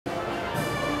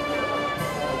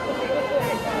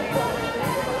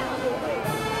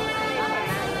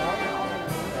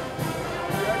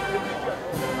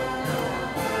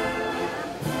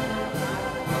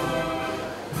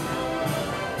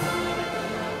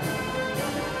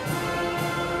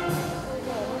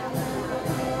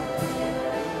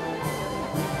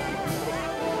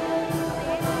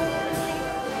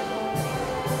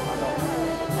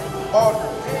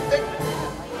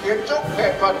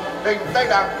thuật đình Tây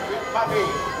Đằng, huyện Ba Vì.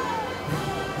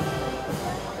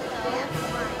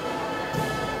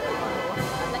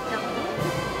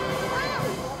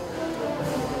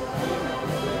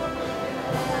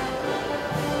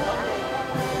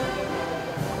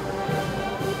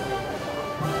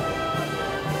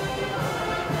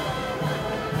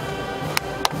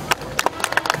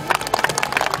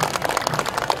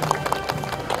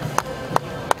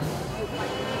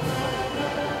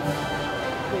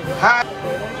 Hai.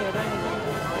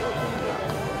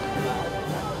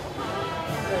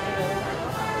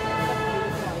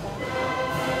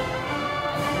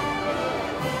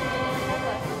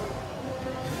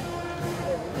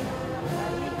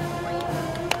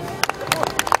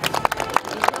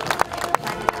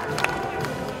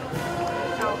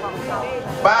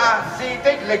 Ba, di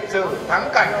tích lịch sử thắng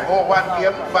cảnh Hồ Hoàn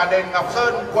Kiếm và đền Ngọc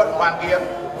Sơn, quận Hoàn Kiếm.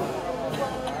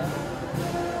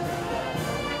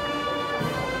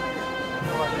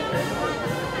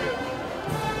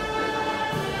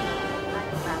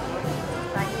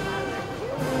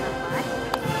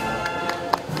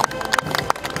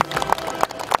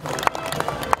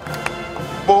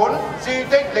 4. Di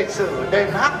tích lịch sử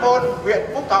đền Hắc Môn, huyện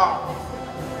Phúc Thọ.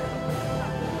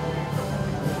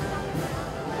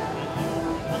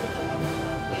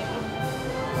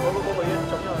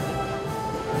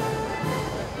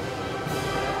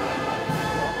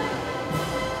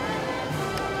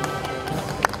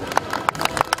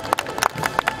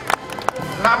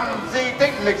 5. Di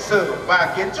tích lịch sử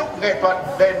và kiến trúc nghệ thuật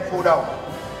đền Phù Đồng.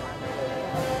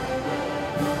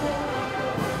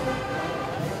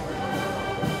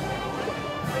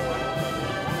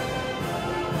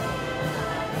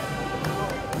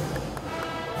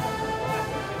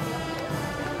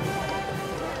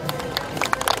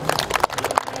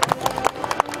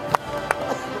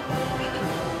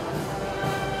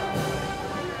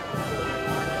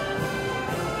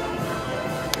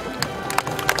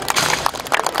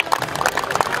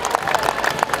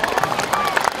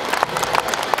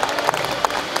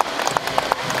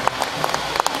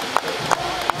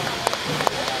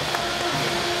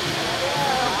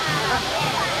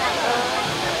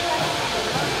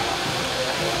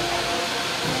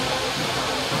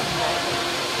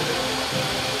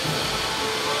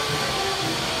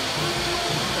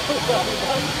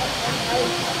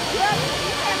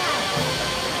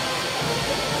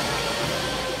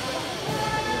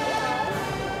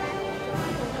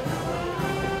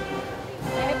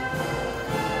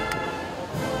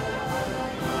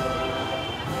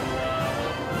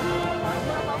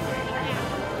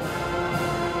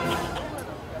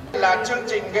 'Là chương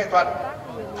trình nghệ thuật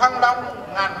Thăng Long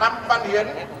ngàn năm văn hiến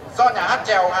do nhà hát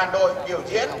chèo Hà Nội biểu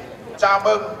diễn chào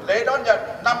mừng lễ đón nhận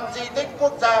 5 di tích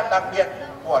quốc gia đặc biệt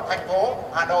của thành phố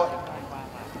Hà Nội.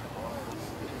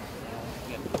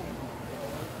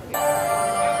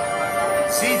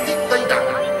 Di tích Tây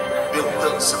Đằng biểu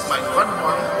tượng sức mạnh văn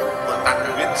hóa của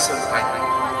tàn nguyên Sơn Thành.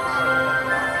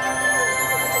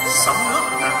 Sóng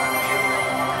nước ngàn biển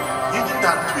như những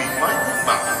đàn thủy quái hung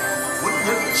bạo muốn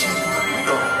nhấn chìm cả núi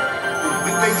đồi cùng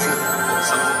với cây rừng cuộc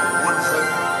sống của muôn dân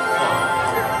của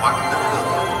hoạn đất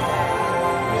nước.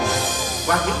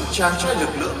 Và những chàng trai lực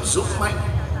lượng dũng mạnh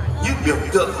như biểu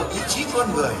tượng của ý chí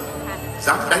con người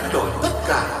dám đánh đổi tất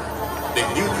cả để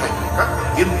như thành các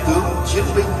tiên tướng chiến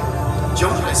binh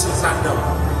chống lại sự gian đầu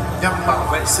nhằm bảo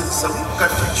vệ sự sống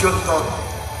cần trường tồn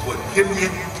của thiên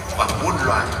nhiên và muôn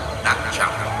loài đáng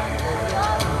trọng.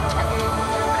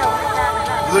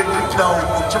 Người đứng đầu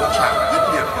cuộc chống trả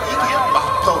quyết liệt có ý nghĩa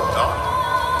bảo tồn đó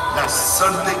là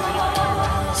Sơn Tinh,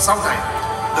 sau này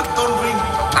được tôn vinh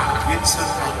tản viên Sơn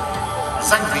Thành,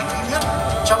 danh vị thứ nhất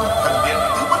trong thần điện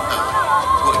tứ bất tử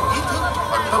của ý thức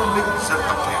và tâm linh dân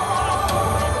tộc Việt.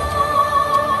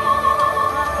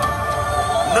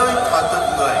 Nơi thờ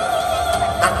tượng người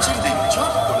đặt trên đỉnh chót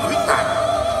của núi Tản,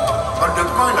 còn được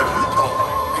coi là núi Tổ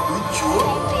hay núi Chúa,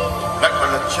 lại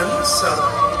còn là trấn Sơn,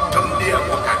 cấm địa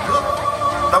của cả nước,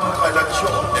 đồng thời là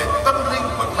chỗ để tâm linh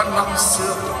của Thăng Long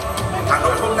xưa. Hà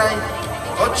Nội hôm nay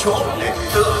có chỗ để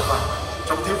tựa vào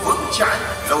trong thế vững chãi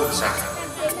lâu dài.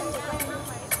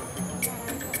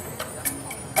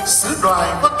 Xứ đoài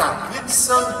có Tản Viên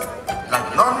Sơn là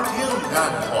non thiêng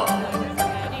ngàn thuở,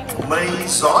 mây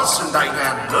gió sương đại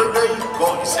ngàn nơi đây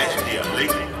gọi sẽ địa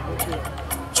linh,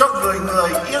 cho người người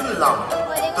yên lòng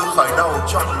từ khởi đầu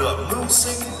chọn lựa mưu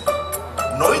sinh,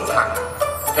 nối thẳng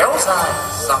kéo dài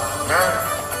dọc ngang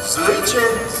dưới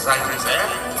trên rành rẽ.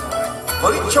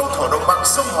 Với châu thổ đồng bằng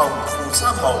sông Hồng phù sa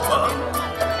màu mỡ,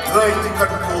 người thì cần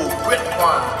cù quyện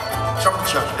hòa trong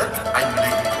trời đất anh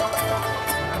linh.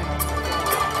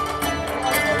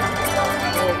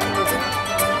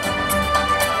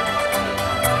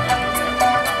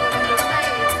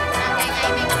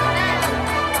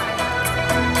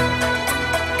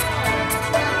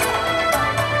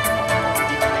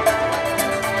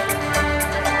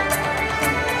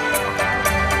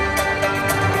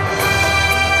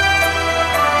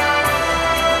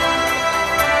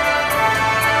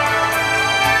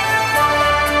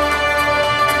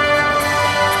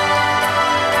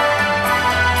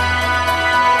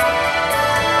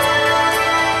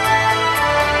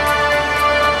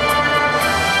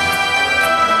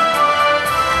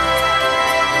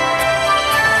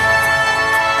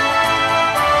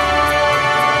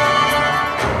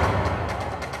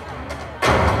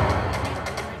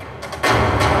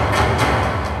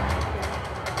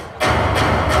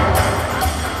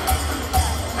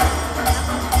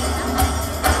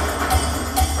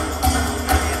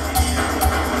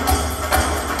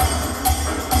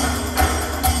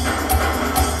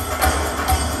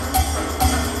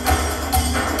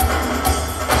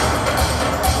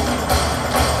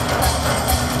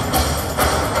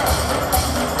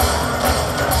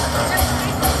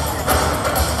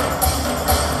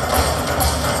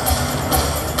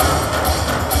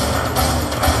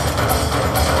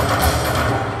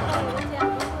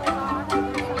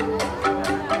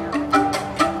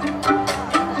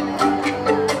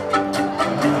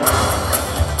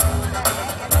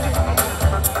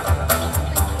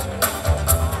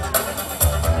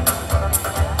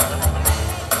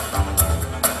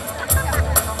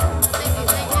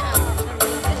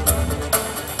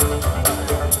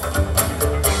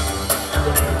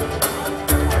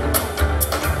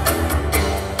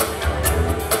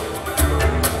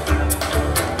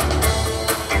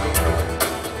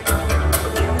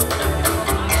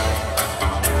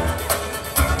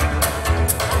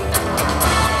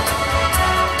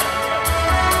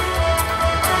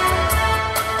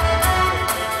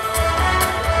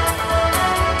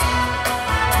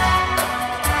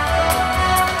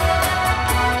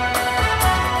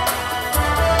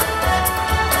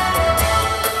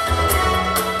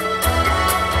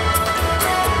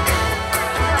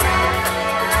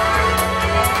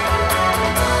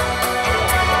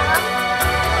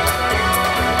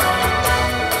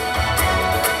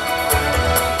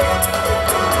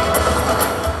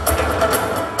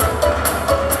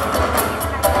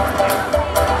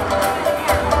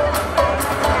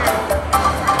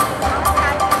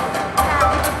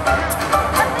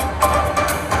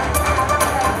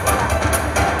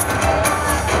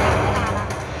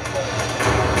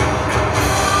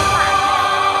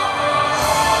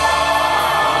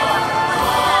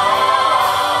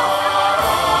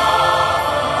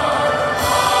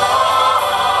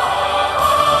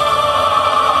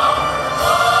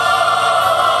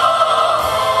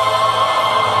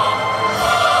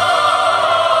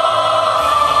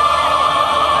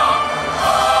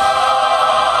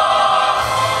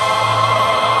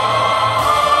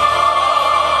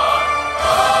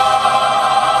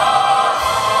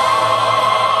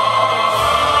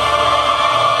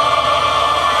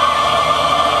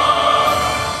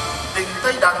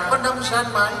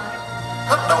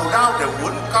 các đầu đao đều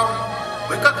uốn cong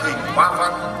với các hình hoa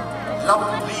văn,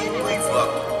 long ly quy phượng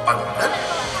bằng đất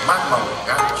mang màu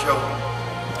gan trâu.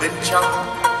 Bên trong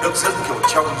được dựng kiểu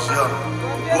trồng giường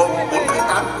gồm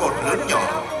 48 cột lớn nhỏ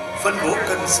phân bố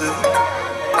cân xứng.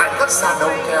 Tại các sàn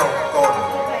đầu kèo cột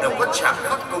đều có chạm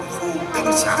khắc công phu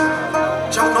tinh xảo,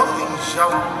 trong đó hình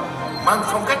rồng mang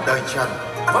phong cách đời Trần,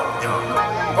 vóc nhỏ,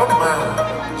 có màu,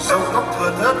 râu tóc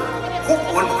thưa thớt, khúc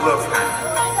uốn vừa phải,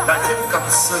 lại thêm cặp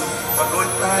sừng và đôi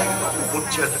tai của một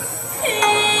chân.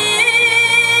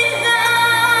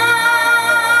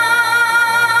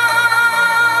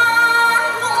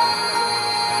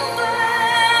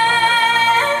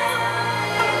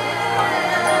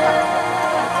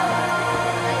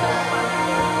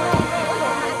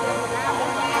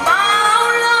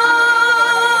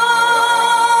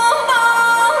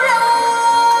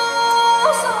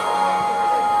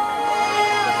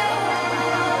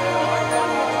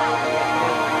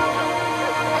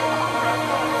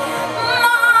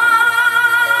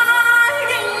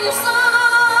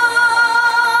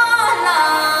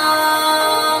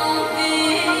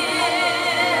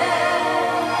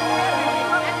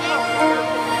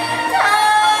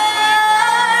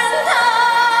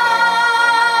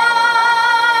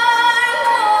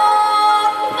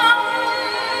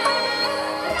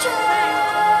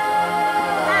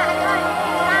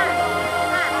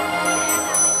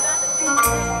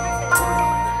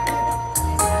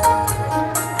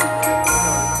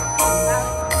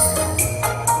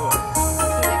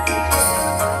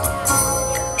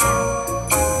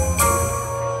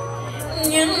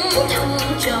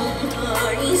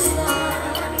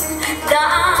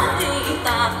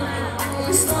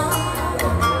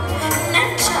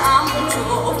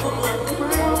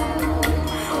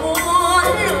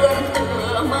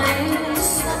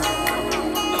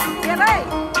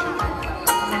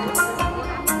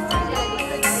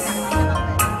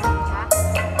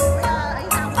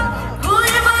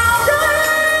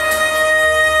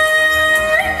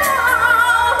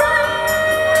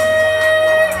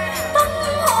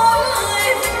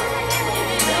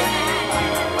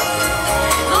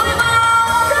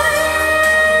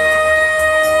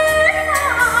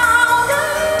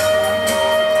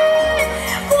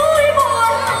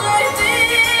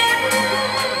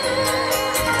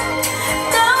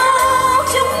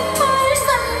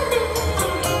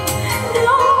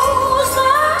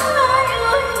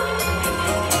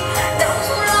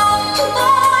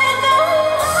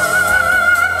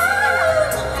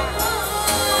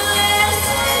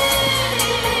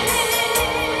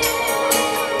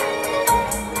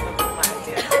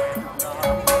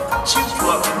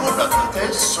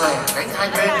 Xòe cánh hai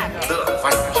bên tựa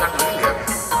vành trăng lưới liềm,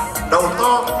 đầu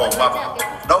to mỏ mập,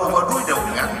 đầu và đuôi đều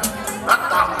ngắn, đã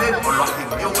tạo nên một loại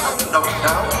hình điêu khắc độc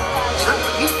đáo rất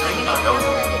ít thấy ở đâu.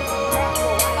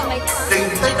 Tình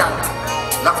Tây Đằng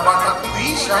là quà tặng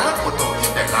quý giá của tổ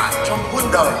tiên để lại cho muôn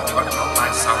đời con cháu mai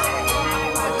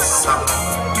sau.